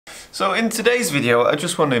So in today's video I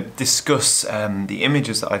just want to discuss the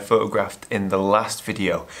images that I photographed in the last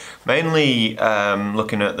video. Mainly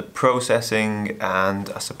looking at the processing and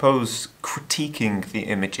I suppose critiquing the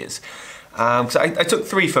images. So I took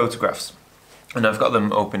 3 photographs and I've got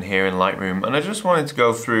them open here in Lightroom, and I just wanted to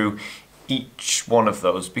go through each one of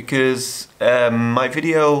those because my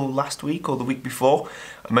video last week or the week before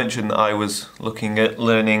I mentioned that I was looking at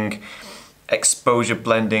learning exposure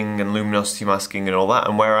blending and luminosity masking and all that,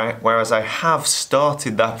 and whereas I have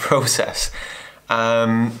started that process,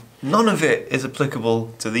 none of it is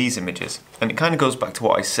applicable to these images. And it kind of goes back to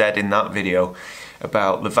what I said in that video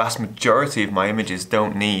about the vast majority of my images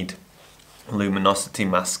don't need luminosity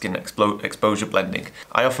masking and exposure blending.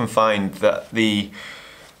 I often find that the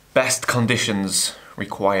best conditions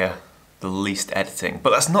require the least editing, but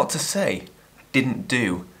that's not to say I didn't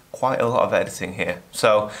do quite a lot of editing here.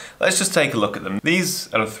 So let's just take a look at them.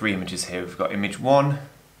 These are the 3 images here. We've got image 1,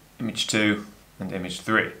 image 2 and image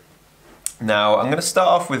 3. Now I'm going to start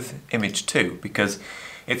off with image 2 because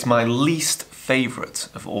it's my least favourite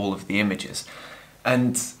of all of the images,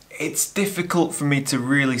 and it's difficult for me to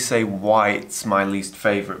really say why it's my least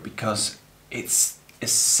favourite because it's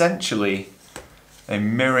essentially a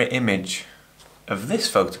mirror image of this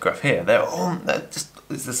photograph here. It's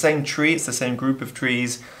the same tree, it's the same group of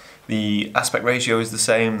trees, the aspect ratio is the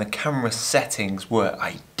same, the camera settings were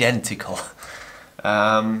identical.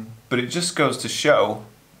 But it just goes to show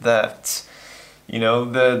that, you know,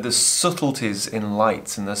 the subtleties in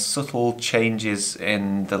lights and the subtle changes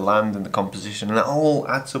in the land and the composition, and that all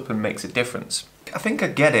adds up and makes a difference. I think I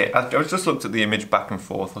get it. I just looked at the image back and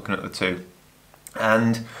forth, looking at the 2,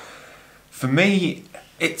 and for me,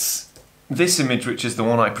 it's this image which is the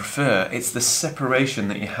one I prefer. It's the separation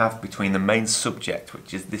that you have between the main subject,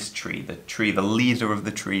 which is this tree, the leader of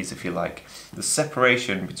the trees if you like. The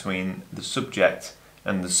separation between the subject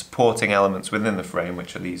and the supporting elements within the frame,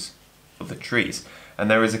 which are these other trees. And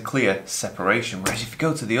there is a clear separation, whereas if you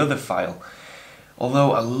go to the other file,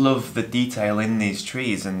 although I love the detail in these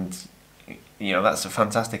trees and you know that's a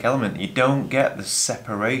fantastic element, you don't get the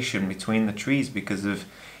separation between the trees because of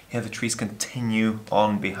the trees continue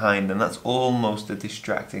on behind, and that's almost a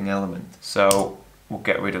distracting element. So we'll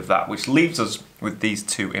get rid of that, which leaves us with these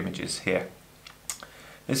 2 images here.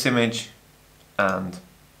 This image and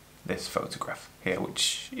this photograph here,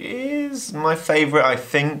 which is my favourite, I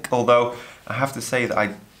think, although I have to say that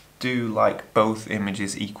I do like both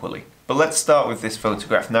images equally. But let's start with this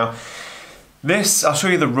photograph. Now, I'll show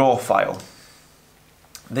you the raw file.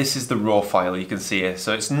 This is the raw file you can see here,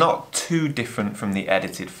 so it's not too different from the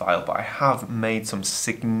edited file, but I have made some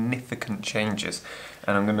significant changes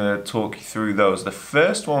and I'm going to talk you through those. The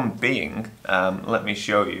first one being, let me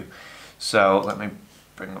show you. So let me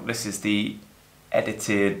bring up, this is the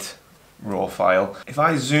edited raw file. If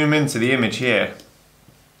I zoom into the image here,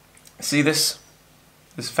 see this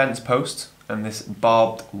fence post and this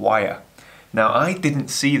barbed wire. Now I didn't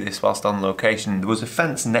see this whilst on location. There was a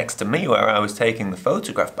fence next to me where I was taking the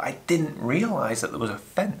photograph, but I didn't realise that there was a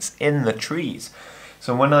fence in the trees.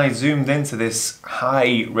 So when I zoomed into this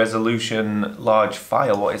high resolution large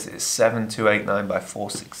file, what is it, 7289 by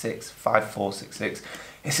 466, 5466,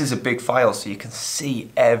 this is a big file so you can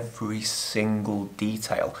see every single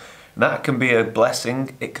detail. That can be a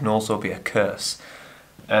blessing, it can also be a curse.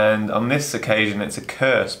 And on this occasion it's a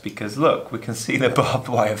curse because look, we can see the barbed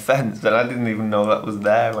wire fence, and I didn't even know that was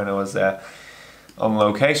there when I was there on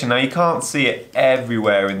location. Now you can't see it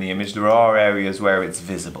everywhere in the image, there are areas where it's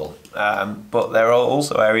visible, but there are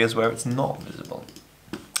also areas where it's not visible.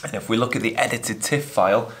 And if we look at the edited TIFF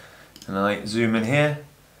file, and I zoom in here,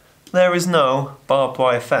 there is no barbed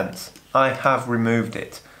wire fence. I have removed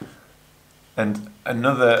it. And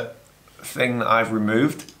another thing that I've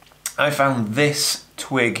removed, I found this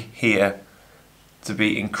twig here to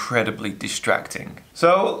be incredibly distracting.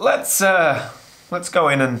 So let's go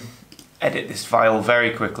in and edit this file very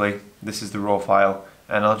quickly. This is the raw file,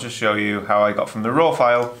 and I'll just show you how I got from the raw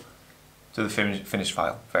file to the finished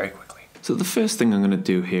file very quickly. So the first thing I'm going to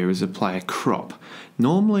do here is apply a crop.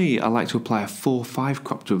 Normally I like to apply a 4:5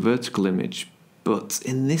 crop to a vertical image, but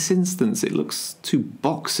in this instance it looks too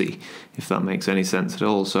boxy, if that makes any sense at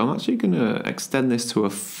all. So I'm actually going to extend this to a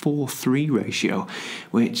 4:3 ratio,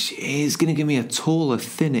 which is going to give me a taller,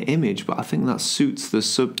 thinner image, but I think that suits the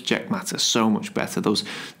subject matter so much better. Those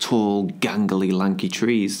tall, gangly, lanky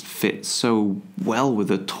trees fit so well with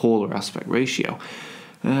a taller aspect ratio.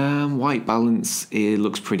 White balance, it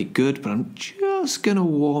looks pretty good, but I'm just going to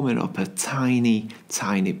warm it up a tiny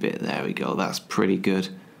bit. There we go, that's pretty good.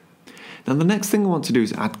 Now the next thing I want to do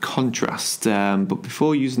is add contrast, but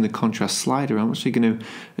before using the contrast slider, I'm actually going to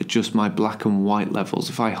adjust my black and white levels.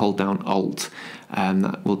 If I hold down Alt,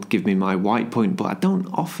 that will give me my white point, but I don't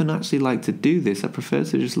often actually like to do this. I prefer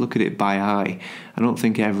to just look at it by eye. I don't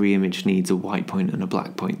think every image needs a white point and a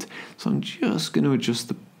black point. So I'm just going to adjust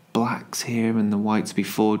the blacks here and the whites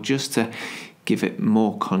before, just to give it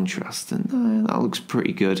more contrast, and that looks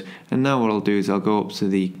pretty good. And now what I'll do is I'll go up to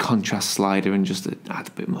the contrast slider and just add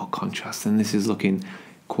a bit more contrast, and this is looking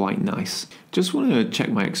quite nice. Just want to check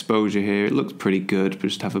my exposure here. It looks pretty good, but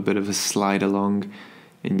just have a bit of a slide along,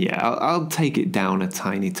 and yeah, I'll take it down a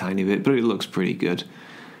tiny bit, but it looks pretty good.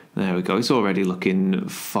 There we go, it's already looking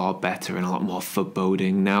far better and a lot more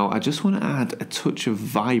foreboding. Now I just want to add a touch of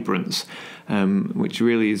vibrance, which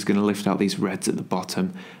really is going to lift out these reds at the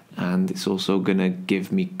bottom, and it's also going to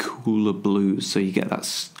give me cooler blues, so you get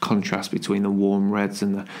that contrast between the warm reds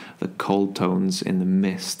and the cold tones in the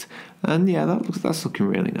mist. And yeah, that's looking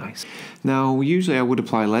really nice. Now usually I would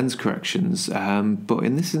apply lens corrections, but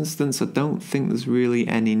in this instance I don't think there's really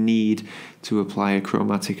any need to apply a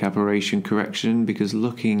chromatic aberration correction, because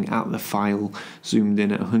looking at the file zoomed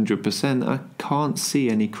in at 100%, I can't see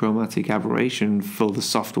any chromatic aberration for the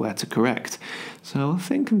software to correct. So I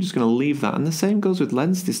think I'm just going to leave that, and the same goes with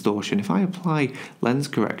lens distortion. If I apply lens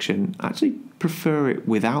correction, I actually prefer it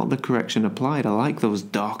without the correction applied. I like those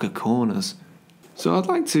darker corners. So I'd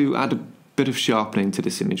like to add a bit of sharpening to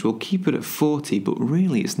this image. We'll keep it at 40, but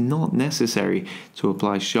really it's not necessary to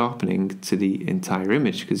apply sharpening to the entire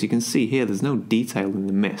image, because you can see here there's no detail in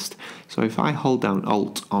the mist. So if I hold down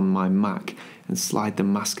Alt on my Mac and slide the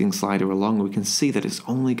masking slider along, we can see that it's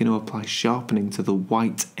only going to apply sharpening to the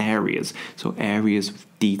white areas, so areas of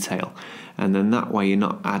detail. And then that way you're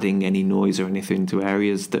not adding any noise or anything to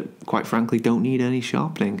areas that quite frankly don't need any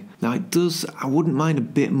sharpening. Now I wouldn't mind a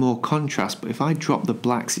bit more contrast, but if I drop the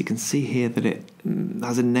blacks, you can see here that it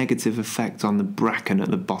has a negative effect on the bracken at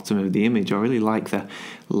the bottom of the image. I really like the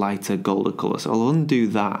lighter golden colour, so I'll undo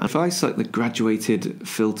that. If I select the graduated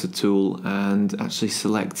filter tool and actually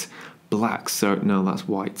select blacks, so no, that's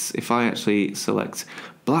whites. If I actually select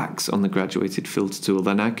blacks on the graduated filter tool,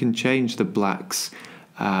 then I can change the blacks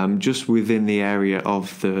just within the area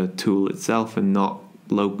of the tool itself, and not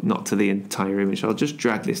to the entire image. I'll just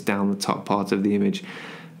drag this down the top part of the image,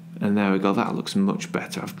 and there we go, that looks much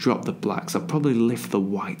better. I've dropped the blacks. I'll probably lift the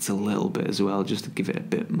whites a little bit as well, just to give it a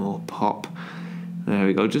bit more pop. There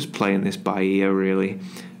we go, just playing this by ear really.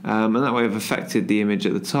 And that way I've affected the image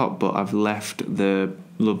at the top, but I've left the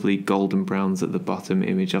lovely golden browns at the bottom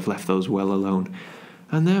image, I've left those well alone.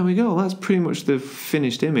 And there we go, that's pretty much the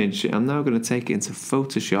finished image. I'm now going to take it into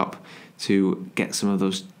Photoshop to get some of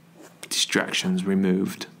those distractions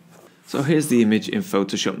removed. So here's the image in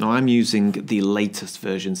Photoshop. Now I'm using the latest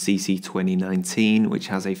version, CC 2019, which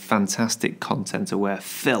has a fantastic content-aware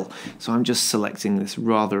fill. So I'm just selecting this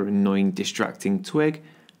rather annoying distracting twig,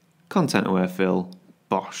 content-aware fill,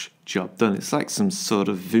 bosh, job done. It's like some sort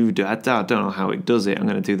of voodoo. I don't know how it does it. I'm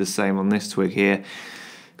going to do the same on this twig here.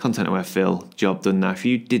 Content-aware fill, job done. Now if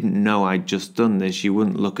you didn't know I'd just done this, you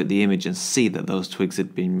wouldn't look at the image and see that those twigs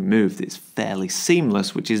had been removed. It's fairly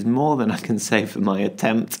seamless, which is more than I can say for my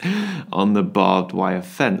attempt on the barbed wire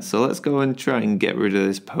fence. So let's go and try and get rid of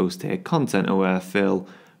this post here. Content-aware fill,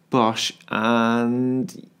 bosh,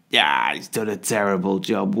 and yeah, he's done a terrible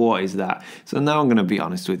job. What is that? So now I'm going to be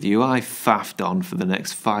honest with you. I faffed on for the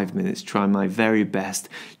next 5 minutes, trying my very best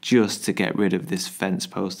just to get rid of this fence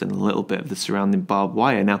post and a little bit of the surrounding barbed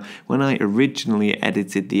wire. Now, when I originally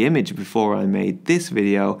edited the image before I made this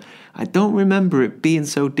video, I don't remember it being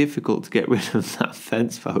so difficult to get rid of that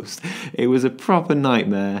fence post. It was a proper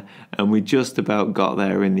nightmare, and we just about got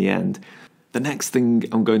there in the end. The next thing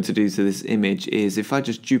I'm going to do to this image is if I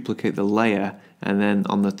just duplicate the layer, and then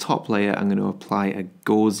on the top layer I'm going to apply a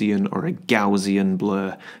Gaussian or a Gaussian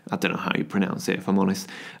blur. I don't know how you pronounce it if I'm honest.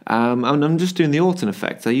 And I'm just doing the Autumn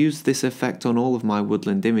effect. I use this effect on all of my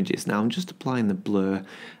Woodland images. Now I'm just applying the blur,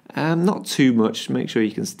 not too much, make sure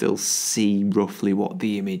you can still see roughly what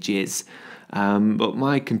the image is. But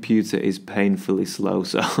my computer is painfully slow,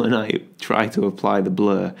 so when I try to apply the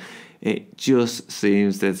blur, it just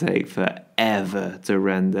seems to take forever to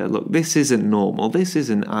render. Look, this isn't normal. This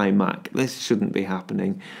isn't iMac. This shouldn't be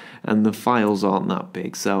happening. And the files aren't that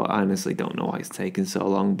big, so I honestly don't know why it's taking so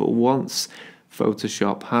long. But once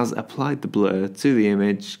Photoshop has applied the blur to the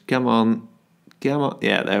image, come on,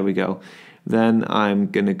 yeah, there we go. Then I'm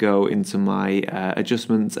going to go into my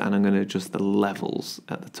adjustments, and I'm going to adjust the levels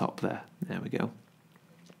at the top there. There we go.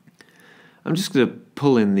 I'm just going to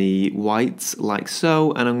pull in the whites like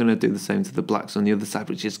so, and I'm going to do the same to the blacks on the other side,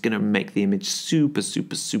 which is going to make the image super,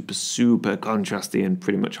 super, super, super contrasty and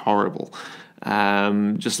pretty much horrible.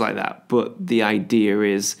 Just like that. But the idea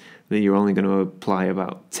is that you're only going to apply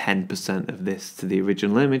about 10% of this to the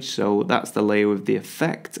original image, so that's the layer with the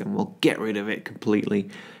effect, and we'll get rid of it completely.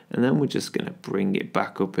 And then we're just going to bring it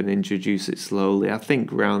back up and introduce it slowly. I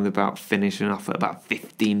think round about finishing off at about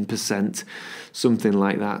 15%, something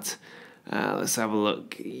like that. Let's have a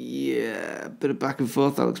look. Yeah, a bit of back and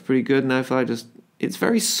forth. That looks pretty good. Now if I just... It's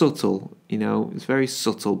very subtle, you know. It's very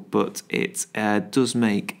subtle, but it does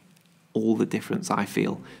make all the difference, I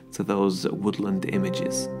feel, to those woodland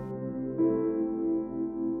images.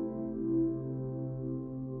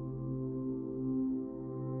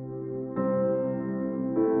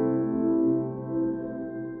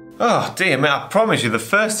 Oh dear me, I promise you, the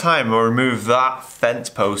first time I removed that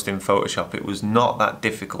fence post in Photoshop, it was not that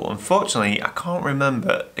difficult. Unfortunately, I can't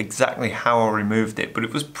remember exactly how I removed it, but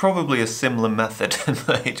it was probably a similar method, and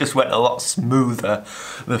it just went a lot smoother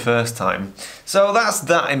the first time. So that's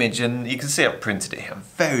that image, and you can see I've printed it. I'm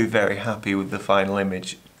very, very happy with the final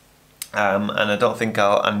image. And I don't think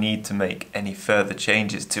I need to make any further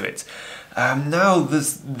changes to it. Now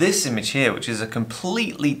there's this image here, which is a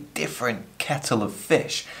completely different kettle of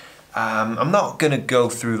fish. I'm not going to go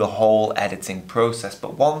through the whole editing process,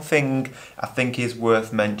 but one thing I think is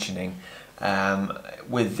worth mentioning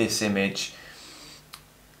with this image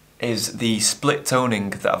is the split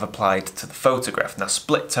toning that I've applied to the photograph. Now,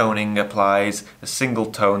 split toning applies a single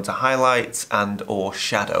tone to highlights and or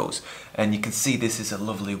shadows, and you can see this is a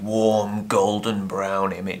lovely warm golden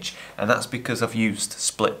brown image, and that's because I've used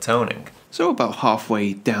split toning. So about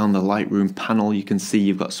halfway down the Lightroom panel, you can see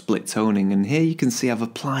you've got split toning, and here you can see I've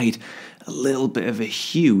applied a little bit of a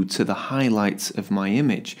hue to the highlights of my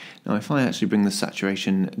image. Now if I actually bring the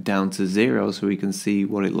saturation down to 0 so we can see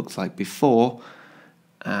what it looks like before,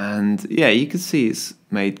 and yeah, you can see it's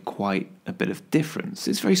made quite a bit of difference.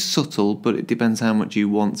 It's very subtle, but it depends how much you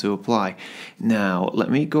want to apply. Now,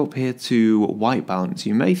 let me go up here to white balance.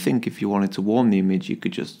 You may think if you wanted to warm the image, you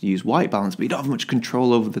could just use white balance, but you don't have much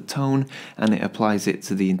control over the tone, and it applies it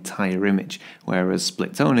to the entire image, whereas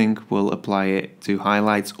split toning will apply it to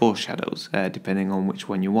highlights or shadows, depending on which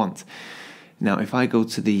one you want. Now, if I go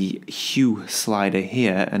to the hue slider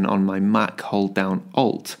here, and on my Mac hold down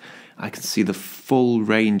Alt, I can see the full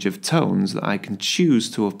range of tones that I can choose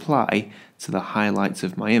to apply to the highlights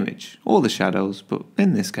of my image, or the shadows, but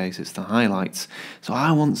in this case it's the highlights. So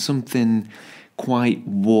I want something quite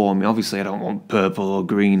warm. Obviously I don't want purple or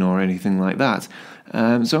green or anything like that. So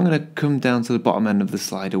I'm going to come down to the bottom end of the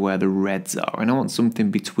slider where the reds are, and I want something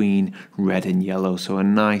between red and yellow, so a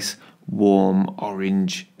nice warm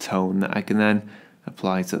orange tone that I can then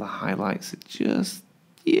apply to the highlights. It just,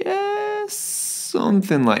 yes,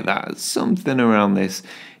 something like that, something around this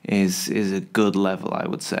is a good level, I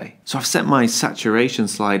would say. So I've set my saturation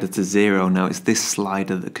slider to 0. Now it's this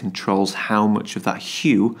slider that controls how much of that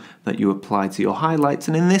hue that you apply to your highlights,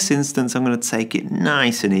 and in this instance I'm going to take it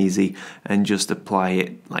nice and easy and just apply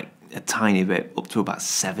it like a tiny bit, up to about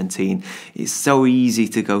 17. It's so easy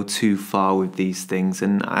to go too far with these things,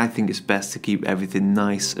 and I think it's best to keep everything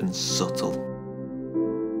nice and subtle.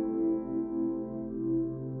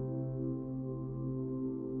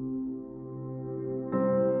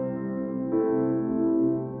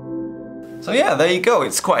 So yeah, there you go.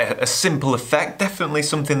 It's quite a simple effect. Definitely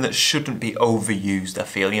something that shouldn't be overused, I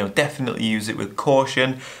feel. You know, definitely use it with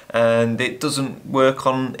caution, and it doesn't work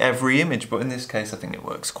on every image, but in this case I think it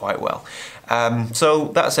works quite well. So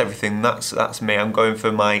that's everything. That's me. I'm going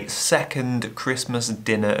for my second Christmas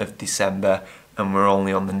dinner of December, and we're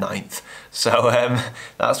only on the 9th. So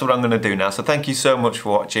that's what I'm going to do now. So thank you so much for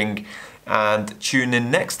watching, and tune in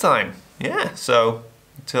next time. Yeah, so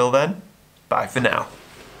until then, bye for now.